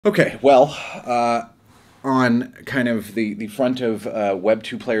Okay, well, on kind of the front of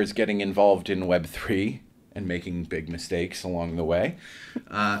Web2 players getting involved in Web3 and making big mistakes along the way,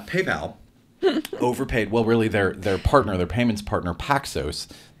 PayPal overpaid, well, really their partner, their payments partner, Paxos,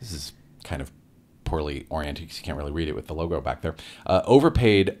 this is kind of poorly oriented because you can't really read it with the logo back there,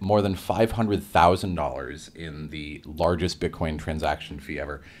 overpaid more than $500,000 in the largest Bitcoin transaction fee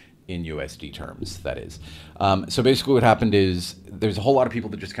ever in USD terms, that is. So basically what happened is there's a whole lot of people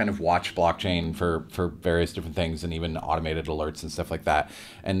that just kind of watch blockchain for various different things and even automated alerts and stuff like that.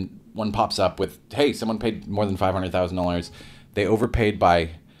 And one pops up with, hey, someone paid more than $500,000. They overpaid by,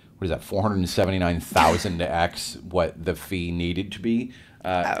 what is that, 479,000 to X what the fee needed to be.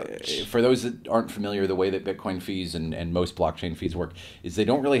 For those that aren't familiar, the way that Bitcoin fees and most blockchain fees work is they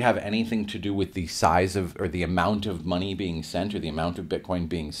don't really have anything to do with the size of or the amount of money being sent or the amount of Bitcoin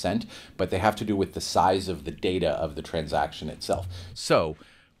being sent, but they have to do with the size of the data of the transaction itself. So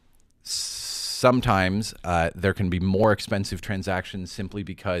sometimes there can be more expensive transactions simply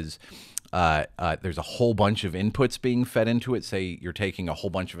because there's a whole bunch of inputs being fed into it. Say you're taking a whole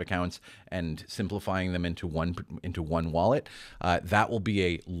bunch of accounts and simplifying them into one wallet. That will be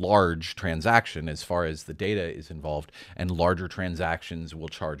a large transaction as far as the data is involved, and larger transactions will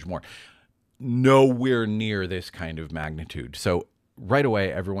charge more. Nowhere near this kind of magnitude. So right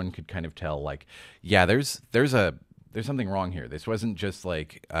away, everyone could kind of tell, like, yeah, there's something wrong here. This wasn't just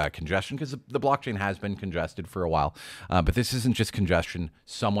like congestion, because the blockchain has been congested for a while, but this isn't just congestion.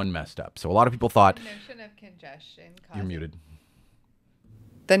 Someone messed up. So a lot of people thought... The notion of congestion causing... You're muted.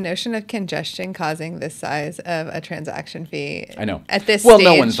 The notion of congestion causing this size of a transaction fee... I know. At this well, stage...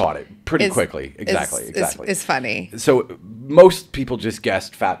 no one thought it pretty quickly. Exactly. Is funny. So most people just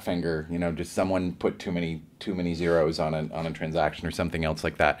guessed fat finger, just someone put too many zeros on a transaction or something else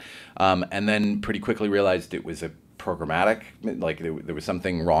like that. And then pretty quickly realized it was a programmatic, like there was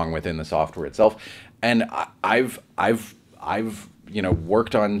something wrong within the software itself. And I've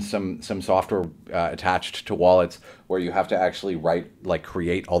worked on some software attached to wallets where you have to actually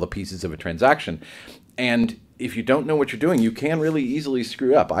create all the pieces of a transaction. And if you don't know what you're doing, you can really easily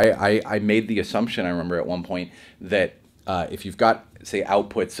screw up. I made the assumption, I remember at one point, that if you've got, say,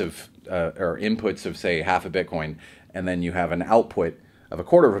 outputs of or inputs of, say, half a Bitcoin, and then you have an output of a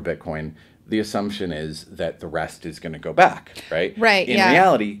quarter of a Bitcoin, the assumption is that the rest is going to go back, right? Right, In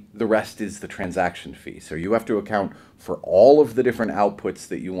reality, the rest is the transaction fee. So you have to account for all of the different outputs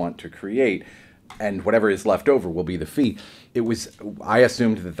that you want to create, and whatever is left over will be the fee. I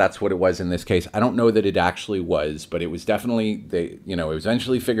assumed that that's what it was in this case. I don't know that it actually was, but it was definitely, it was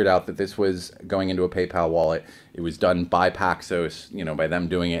eventually figured out that this was going into a PayPal wallet. It was done by Paxos, by them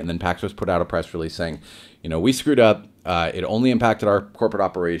doing it. And then Paxos put out a press release saying, we screwed up. It only impacted our corporate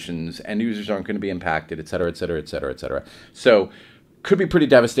operations. End users aren't going to be impacted, et cetera, et cetera, et cetera, et cetera. So could be pretty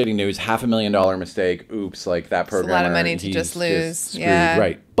devastating news. $500,000 mistake. Oops, like that programmer. It's a lot of money to just lose. Screwed, yeah.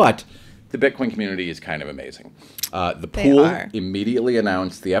 Right. But the Bitcoin community is kind of amazing. The pool immediately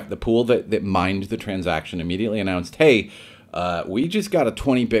announced, the pool that mined the transaction immediately announced, hey, we just got a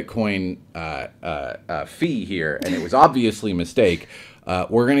 20 Bitcoin fee here, and it was obviously a mistake.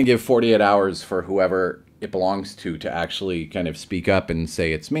 We're going to give 48 hours for whoever it belongs to actually kind of speak up and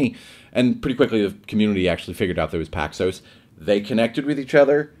say it's me. And pretty quickly, the community actually figured out that it was Paxos. They connected with each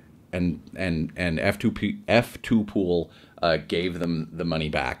other, and F2 Pool gave them the money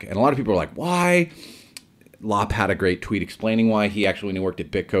back. And a lot of people are like, why? Lop had a great tweet explaining why. He actually, when he worked at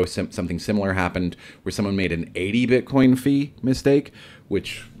Bitco, something similar happened where someone made an 80 Bitcoin fee mistake,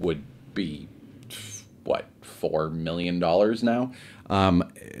 which would be, what, $4 million now?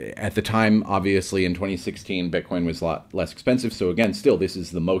 At the time, obviously, in 2016, Bitcoin was a lot less expensive. So again, still, this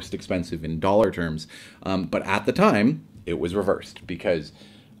is the most expensive in dollar terms. But at the time, it was reversed because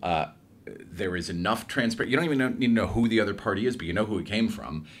there is enough transparency. You don't even need to know who the other party is, but you know who it came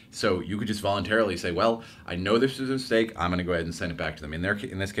from. So you could just voluntarily say, well, I know this was a mistake. I'm going to go ahead and send it back to them.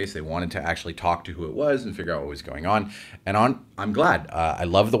 In this case, they wanted to actually talk to who it was and figure out what was going on. And I'm glad. I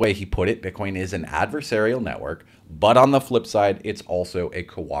love the way he put it. Bitcoin is an adversarial network, but on the flip side, it's also a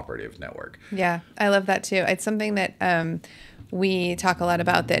cooperative network. Yeah, I love that too. It's something that we talk a lot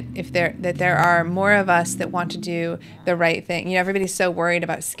about, that there are more of us that want to do the right thing. Everybody's so worried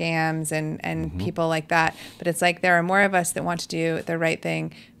about scams and people like that, but it's like there are more of us that want to do the right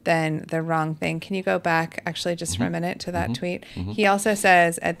thing than the wrong thing. Can you go back actually just for a minute to that tweet? He also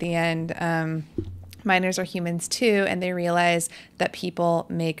says at the end, miners are humans too, and they realize that people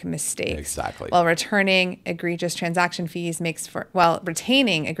make mistakes. Exactly. While retaining egregious transaction fees makes for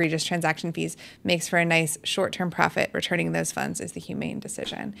a nice short-term profit, returning those funds is the humane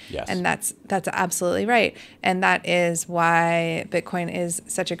decision. Yes. And that's absolutely right. And that is why Bitcoin is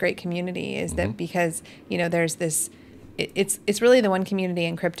such a great community, is that because, there's this it's really the one community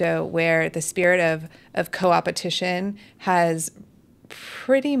in crypto where the spirit of co-opetition has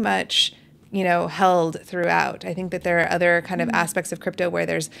pretty much held throughout. I think that there are other kind of aspects of crypto where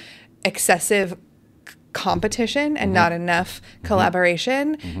there's excessive competition and not enough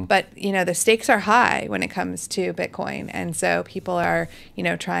collaboration. But, the stakes are high when it comes to Bitcoin. And so people are,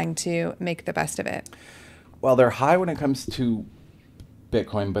 trying to make the best of it. Well, they're high when it comes to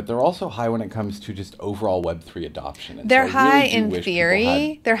Bitcoin, but they're also high when it comes to just overall Web3 adoption. And they're so high really in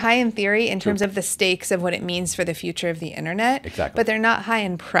theory. They're high in theory in terms of the stakes of what it means for the future of the internet. Exactly. But they're not high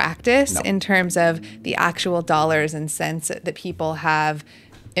in practice No. in terms of the actual dollars and cents that people have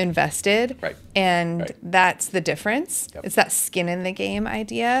invested. Right. And that's the difference. Yep. It's that skin in the game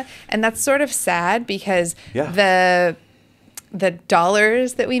idea. And that's sort of sad because Yeah. the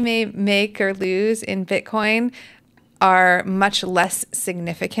dollars that we may make or lose in Bitcoin are much less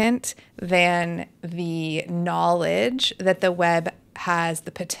significant than the knowledge that the web has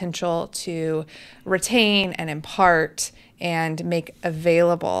the potential to retain and impart and make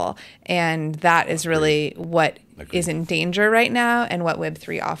available. And that is really what is in danger right now and what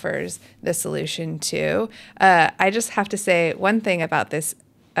Web3 offers the solution to. I just have to say one thing about this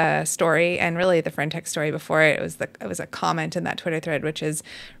story, and really the Frentex story before it was a comment in that Twitter thread, which is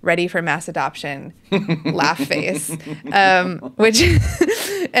ready for mass adoption, laugh face, which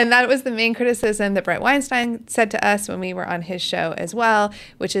and that was the main criticism that Brett Weinstein said to us when we were on his show as well,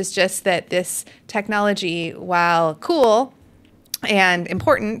 which is just that this technology, while cool and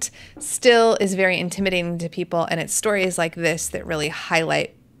important, still is very intimidating to people, and it's stories like this that really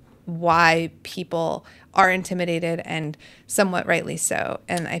highlight why people are intimidated, and somewhat rightly so.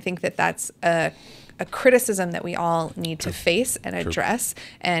 And I think that that's a criticism that we all need to face and address.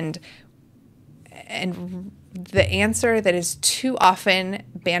 And the answer that is too often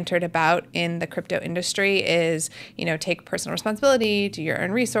bantered about in the crypto industry is, take personal responsibility, do your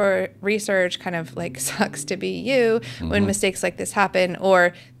own research, kind of like sucks to be you when mistakes like this happen,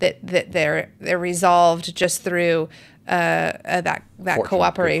 or that they're resolved just through that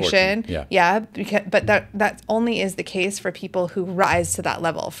cooperation. But that only is the case for people who rise to that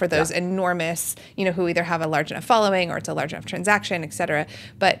level, for those enormous, who either have a large enough following or it's a large enough transaction, et cetera.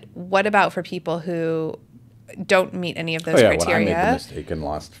 But what about for people who don't meet any of those criteria? When I made the mistake and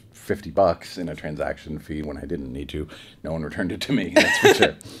lost $50 in a transaction fee when I didn't need to, no one returned it to me. That's for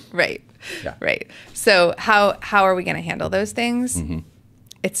sure. Right. Yeah. Right. So how are we going to handle those things?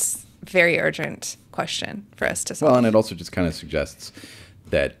 It's very urgent question for us to solve. Well, and it also just kind of suggests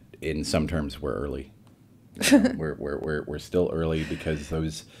that in some terms we're early. We're still early because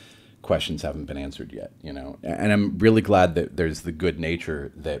those questions haven't been answered yet, And I'm really glad that there's the good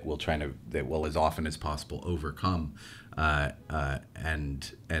nature that will as often as possible overcome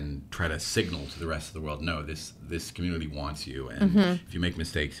and try to signal to the rest of the world, no, this community wants you, and if you make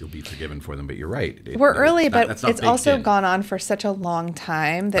mistakes, you'll be forgiven for them. But you're right. We're early, but it's also gone on for such a long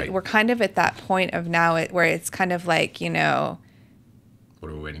time that we're kind of at that point of now where it's kind of like, what are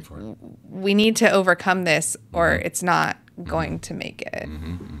we waiting for? We need to overcome this, or it's not going to make it.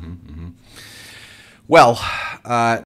 Well,